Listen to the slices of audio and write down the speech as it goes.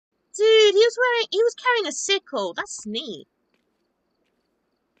he was carrying a sickle. That's neat.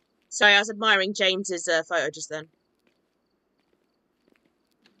 Sorry, I was admiring James's photo just then.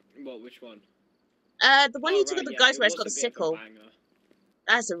 What? Which one? The one you took of the guys where it's got the sickle.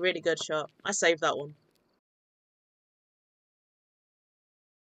 That's a really good shot. I saved that one.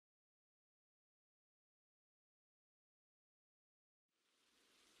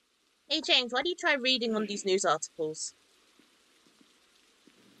 Hey James, why do you try reading on these news articles?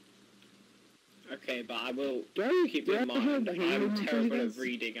 Okay, but I will keep in mind I'm terrible at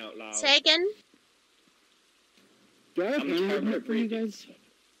reading out loud. Say again? I'm terrible at reading.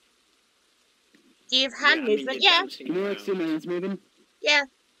 Do you have hand movement? Yeah. Can you see my hands moving? Yeah.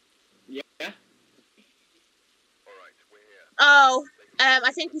 Yeah? Oh,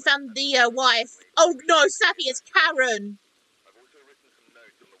 I think we found the wife. Oh no, Sappy, it's Karen!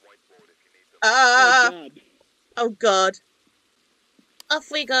 Oh god. Off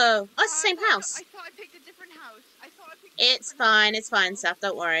we go. Oh, it's the same house. I thought I picked a different house. It's fine, Saf,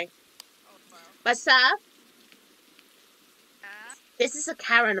 don't worry. Oh, well. But Saf? This is a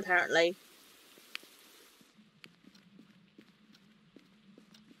Karen, apparently.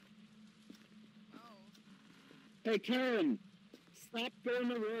 Oh. Hey Karen! Stop going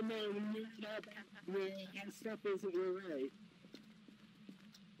around there when you and stuff isn't your way.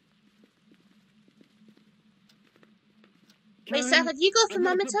 Wait, Saf, have you got a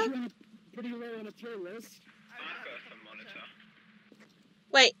thermometer? Pretty low on a tier list. I've got a thermometer.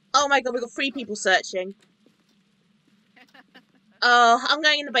 Wait, oh my god, we've got 3 people searching. Oh, I'm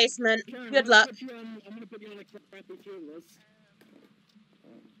going in the basement. Karen, Good luck. I'm gonna put you on a crappy tier list. I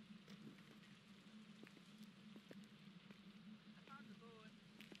found the bone.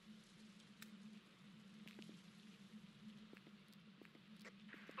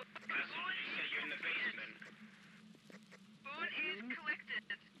 You're in the basement. Bone is collected.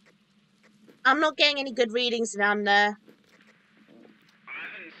 I'm not getting any good readings down there. I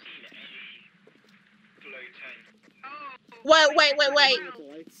haven't seen any below 10. Oh. Wait.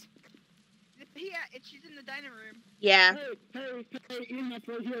 Yeah, she's in the dining room. Yeah. Hey, EMF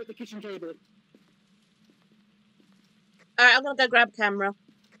right here at the kitchen table. Alright, I'm gonna go grab a camera.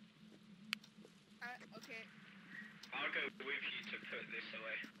 Okay. I'll go with you to put this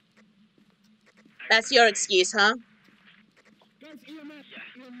away. That's your excuse, huh? Guys, EMF!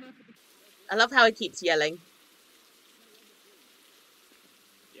 Yeah. EMF! I love how he keeps yelling.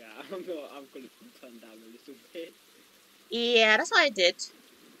 Yeah, I'm gonna turn down a little bit. Yeah, that's what I did.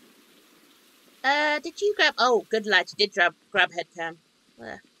 Did you grab... Oh, good lad, you did grab headcam.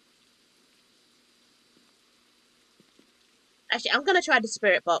 There. Actually, I'm gonna try the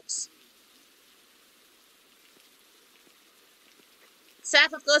spirit box.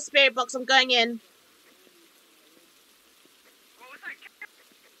 Seth, I've got a spirit box, I'm going in. What was that?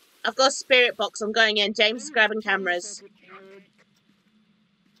 I've got a spirit box, I'm going in. James is grabbing cameras. Okay, I'll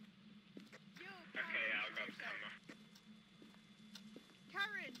grab the camera.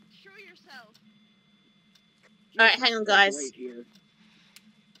 Karen, show yourself. Alright, hang on, guys. Right here.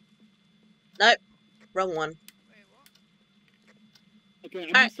 Nope. Wrong one. Wait, what? Okay,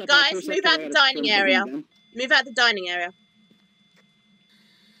 Alright, guys, move out the dining area. Move out the dining area.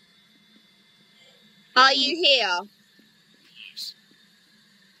 Are you here? Oh,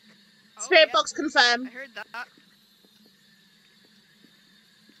 Spirit yeah, box confirm. I heard that.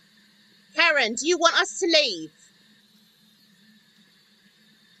 Karen, do you want us to leave?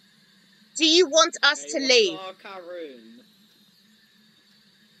 Do you want us to leave? Karen.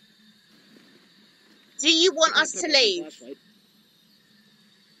 Do you want us to leave?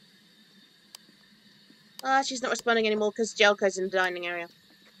 Ah, she's not responding anymore because Jelko's in the dining area.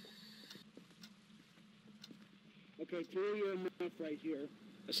 Okay, 3 EMF right here.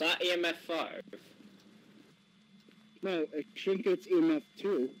 Is that EMF 5? No, I think it's EMF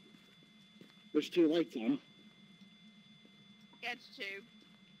 2. There's 2 lights on. Yeah, it's 2.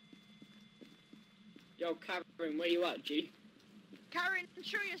 Yo, Karen, where you at, G? Karen,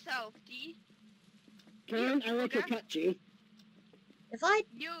 show yourself, D. Karen, I like your cut, G. If I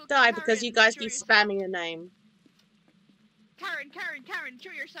Yo, die Karen, because you guys show keep yourself. spamming your name. Karen,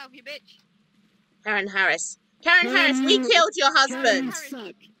 show yourself, you bitch. Karen Harris. Karen Harris, we killed your husband! Karen,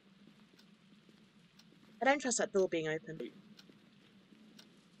 suck. I don't trust that door being open. Karen,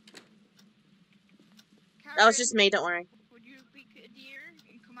 That was just me, don't worry. would you be a dear and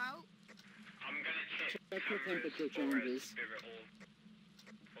come out? I'm gonna check Check your temperature changes.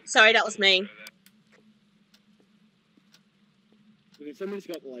 Sorry, that was me. Okay, somebody's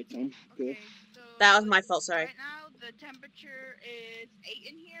got the lights on. Cool. Okay, so That was my fault, sorry. right now the temperature is 8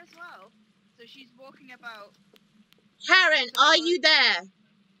 in here as well. So she's walking about. Karen, are you there?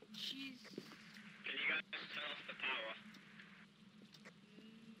 She's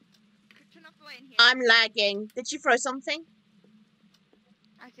light in here. I'm lagging. Did she throw something?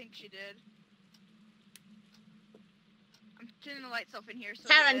 I think she did. I'm turning the lights off in here. So,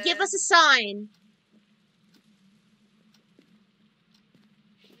 Karen, give us a sign.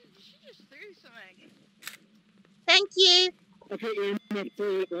 She just threw something. Thank you. Okay, I'm at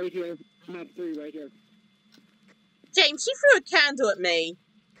 3 right here. I'm at 3 right here. James, she threw a candle at me.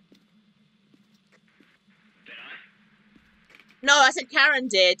 Did I? No, I said Karen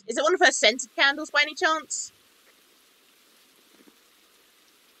did. Is it one of her scented candles by any chance?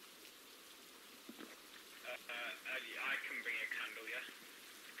 I can bring a candle, yeah?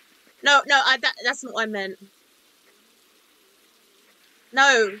 No, that's not what I meant.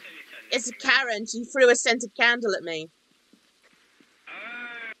 No, it's Karen. She threw a scented candle at me.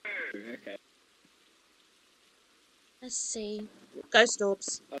 Oh, okay. Let's see. Ghost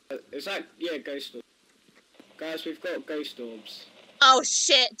orbs. Is that... Yeah, ghost orbs. Guys, we've got ghost orbs. Oh,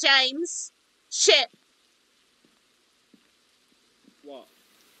 shit, James. Shit. What?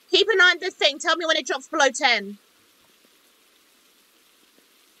 Keep an eye on the thing. Tell me when it drops below 10. It's below 10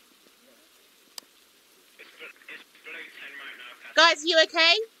 right now, Kata. Guys, are you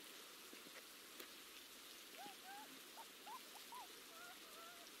okay?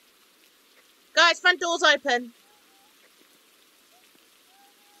 Guys, front door's open.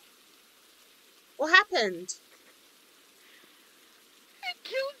 What happened? I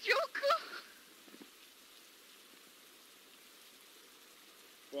killed Joko.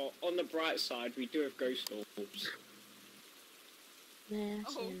 Well, on the bright side, we do have ghost orbs.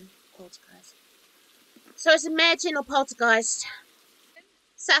 Mergin, poltergeist. So it's a mergin or poltergeist?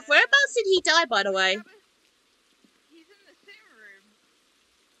 Saf, whereabouts did he die, by the way? He's in the sitting room.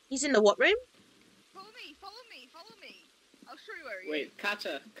 He's in the what room? Follow me, follow me, follow me. I'll show you where he is. Wait,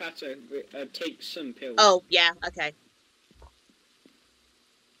 Kata, take some pills. Oh, yeah, okay.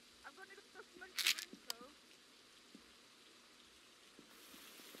 I'm gonna go to some rooms though.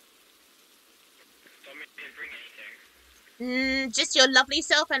 Don't make me bring anything. Just your lovely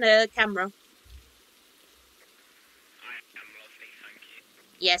self and a camera. I am lovely, thank you.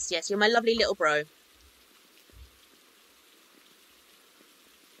 Yes, yes, you're my lovely little bro.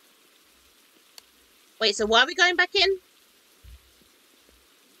 Wait, so why are we going back in?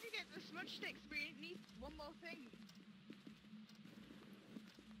 We get the smudge sticks, we need one more thing.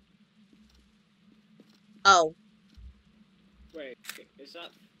 Oh. Wait, is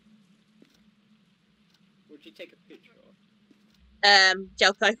that... Would you take a picture of?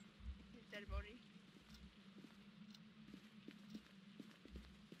 Jelko. His dead body.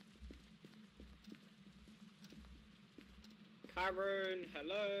 Karen,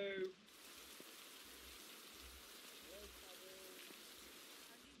 hello?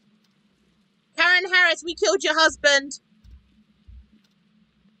 Karen Harris, we killed your husband.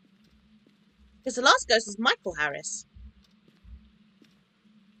 Because the last ghost was Michael Harris.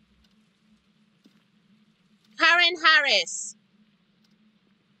 Karen Harris.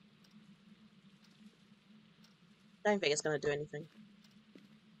 Don't think it's going to do anything.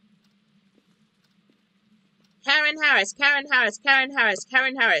 Karen Harris, Karen Harris, Karen Harris,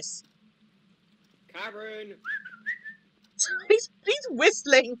 Karen Harris. Karen! He's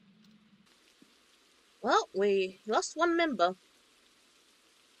whistling. Well, we lost one member.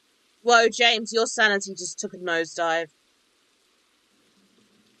 Whoa, James, your sanity just took a nosedive.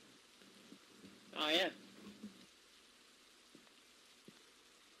 Oh, yeah.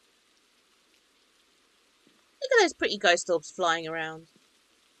 Look at those pretty ghost orbs flying around.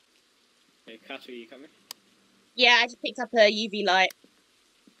 Hey, Kata, are you coming? Yeah, I just picked up a UV light.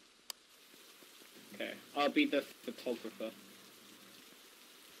 Okay, I'll be the photographer.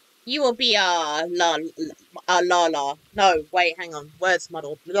 You will be la. No, wait, hang on. Words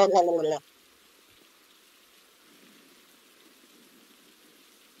muddled. La, la, la, la.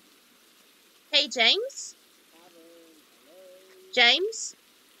 Hey, James? James?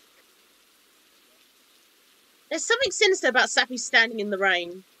 There's something sinister about Sappy standing in the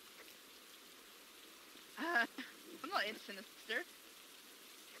rain. I'm not in sinister.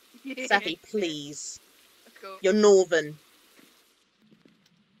 Sappy, please. Let's go. You're northern.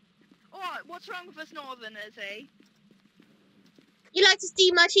 Oh, what's wrong with us northerners, eh? You like to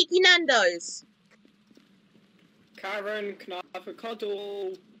steam my cheeky Nando's? Karen, can I have a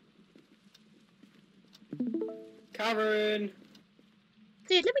cuddle? Karen!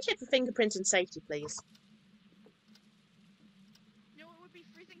 Dude, let me check for fingerprints and safety, please. You know, it would be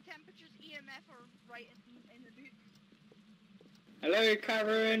freezing temperatures, EMF, or right in the boot. Hello,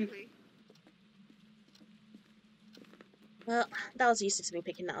 Karen! Well, that was useless me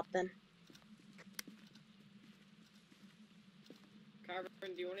picking that up then. Karen,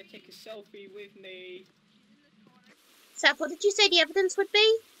 do you want to take a selfie with me? She's in this corner. Seth, what did you say the evidence would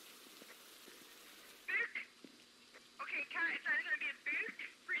be? Book. Okay, Karen, it's either gonna be a book,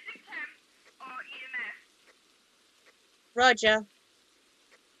 freezing temp, or EMF. Roger.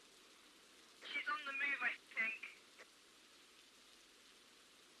 She's on the move, I think.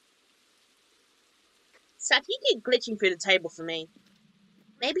 Seth, you keep glitching through the table for me.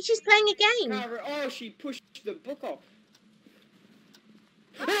 Maybe she's playing a game. Karen, oh, she pushed the book off.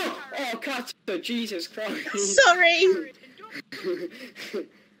 Oh, Kata, Jesus Christ. Sorry. Karen, don't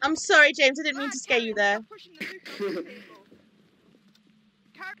I'm sorry, James. I didn't mean to scare you there. stop pushing the book off the table.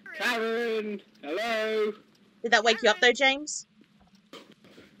 Karen. Karen, hello. Did that wake you up though, James?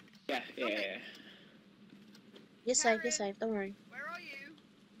 Yeah. You're safe, you're safe. Don't worry. Where are you?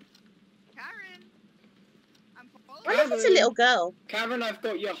 Karen. I'm following. What if it's a little girl? Karen, I've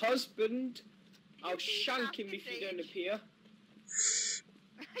got your husband. I'll You please shank him have if this you don't age. appear.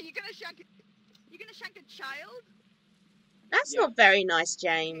 You gonna shank it? You gonna shank a child? That's Yeah. not very nice,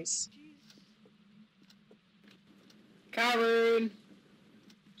 James. Jeez. Karen.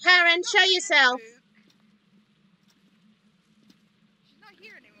 Karen, She's show not here, yourself. Luke. She's not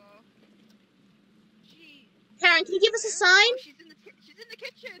here anymore. She. Karen, can you give us a Where? sign? Oh, she's in the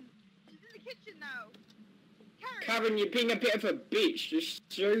kitchen. She's in the kitchen now. Karen. Karen, you're being a bit of a bitch.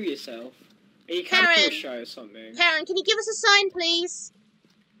 Just show yourself. And you can Karen. push her or something. Karen, can you give us a sign, please?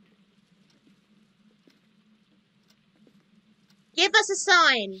 Give us a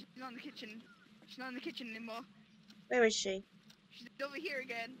sign. She's not in the kitchen. She's not in the kitchen anymore. Where is she? She's over here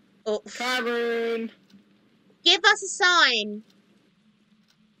again. Oh, Karen. give us a sign.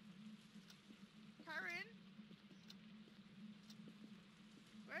 Karen.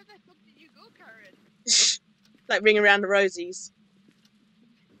 Where the fuck did you go, Karen? Like ring around the rosies.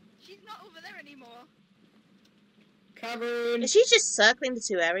 She's not over there anymore. Karen. Is she just circling the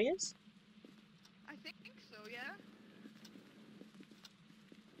two areas? I think so, yeah.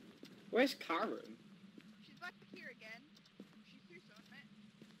 Where's Karen? She's back here again. She's through something.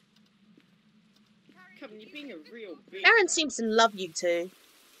 Karen, you're being a real bitch. Karen seems to love you two.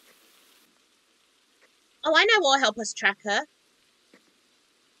 Oh, I know what'll help us track her.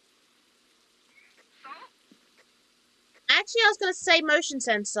 Actually, I was going to say motion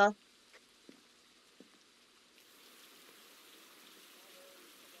sensor.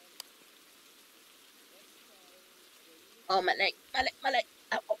 Oh, my leg, my leg, my leg.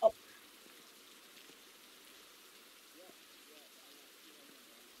 Ow, ow, ow.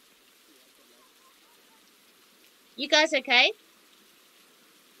 You guys okay?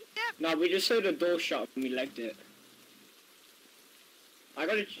 No, we just heard the door shut and we legged it. I'm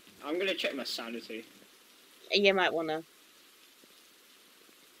gonna check my sanity. You might want to.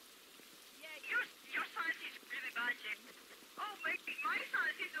 Yeah, your sanity's really bad, Jim. Oh, my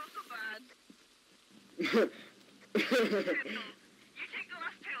sanity's also bad. You take the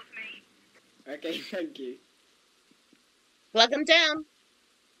last pills, mate. Okay, thank you. Plug them down.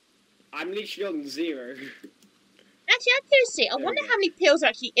 I'm literally on 0. Actually, I'm curious to see. I There wonder we go. how many pills are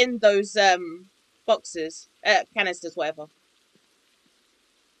actually in those boxes, canisters, whatever.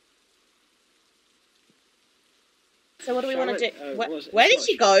 So what do we want to do? Where did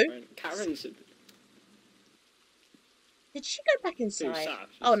she go? Karen's. Did she go back inside? Sad.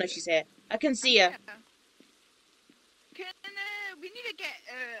 Oh no, she's here. I can see her. Yeah. Can we need to get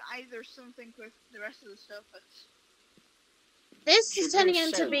either something with the rest of the stuff. But This She is turning brings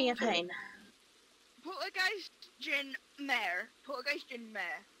into salt, being a so- pain. Poltergeist Gin Mare. Poltergeist Gin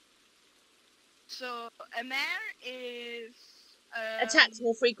Mare. So a mare is Attacks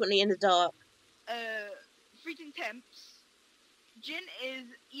more frequently in the dark. freezing temps. Gin is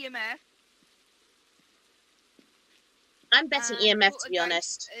EMF. I'm betting and EMF to be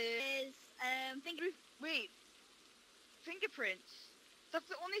poltergeist honest. Is fingerprints. That's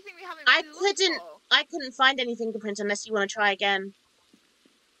the only thing we haven't. I really looked couldn't. for. I couldn't find any fingerprints unless you want to try again.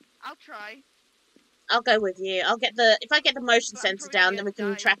 I'll try. I'll go with you. I'll get the. If I get the motion But I'm sensor probably down, gonna then we can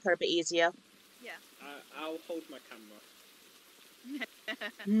die. track her a bit easier. I'll hold my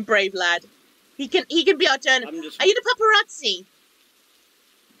camera. Brave lad. He can be our journalist. I'm just. Are you the paparazzi?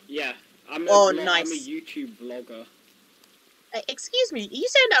 Yeah. I'm a Oh, I'm a nice. YouTube vlogger. Excuse me. Are you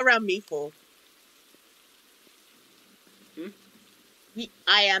saying that around me for?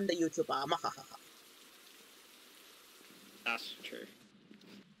 I am the YouTuber. That's true.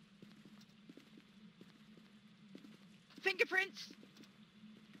 Fingerprints.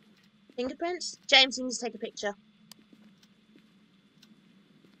 Fingerprints? James, you need to take a picture.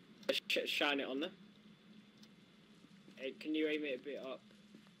 Shine it on there. Hey, can you aim it a bit up?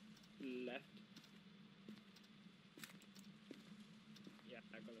 Left.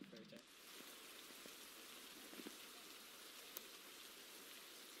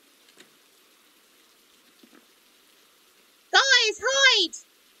 grenade!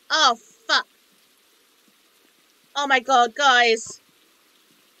 Oh, fuck. Oh my god, guys.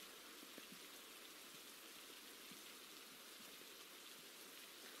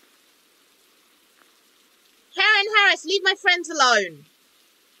 Karen Harris, leave my friends alone.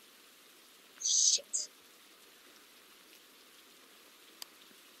 Shit.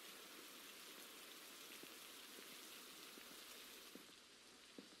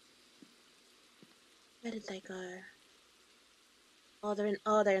 Where did they go? Oh, they're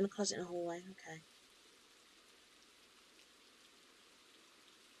in the closet in the hallway. Okay.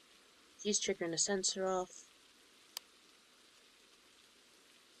 He's triggering the sensor off.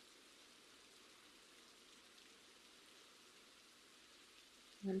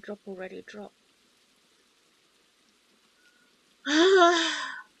 Come on, drop already, drop.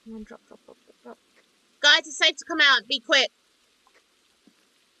 Come on, drop. Guys, it's safe to come out. Be quick.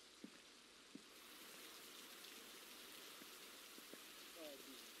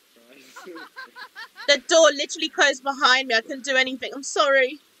 The door literally closed behind me. I couldn't do anything. I'm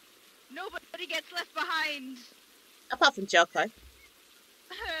sorry. Nobody gets left behind. Apart from Joko.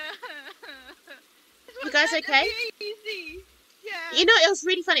 You guys okay? Easy. Yeah. You know, it was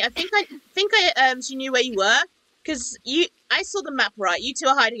really funny. I think she knew where you were. Because I saw the map right. You two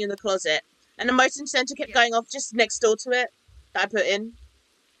are hiding in the closet. And the motion sensor kept going off just next door to it. That I put in.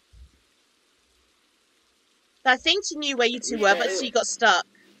 I think she knew where you two were, but she got stuck.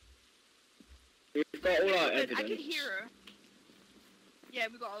 We've got all our evidence. I could hear her. Yeah,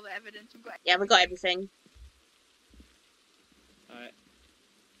 we got all the evidence. We got everything. Alright.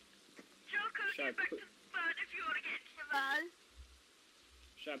 Get back to the van if you want to get to the van.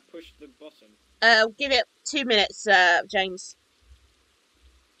 Should I push the bottom? Give it 2 minutes, James.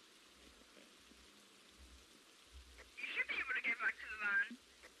 You should be able to get back to the van.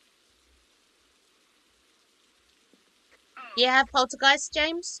 Oh. Do you have poltergeist,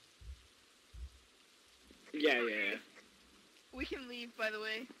 James? Yeah. We can leave, by the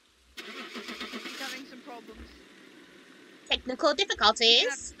way. He's having some problems. Technical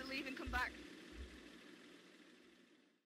difficulties.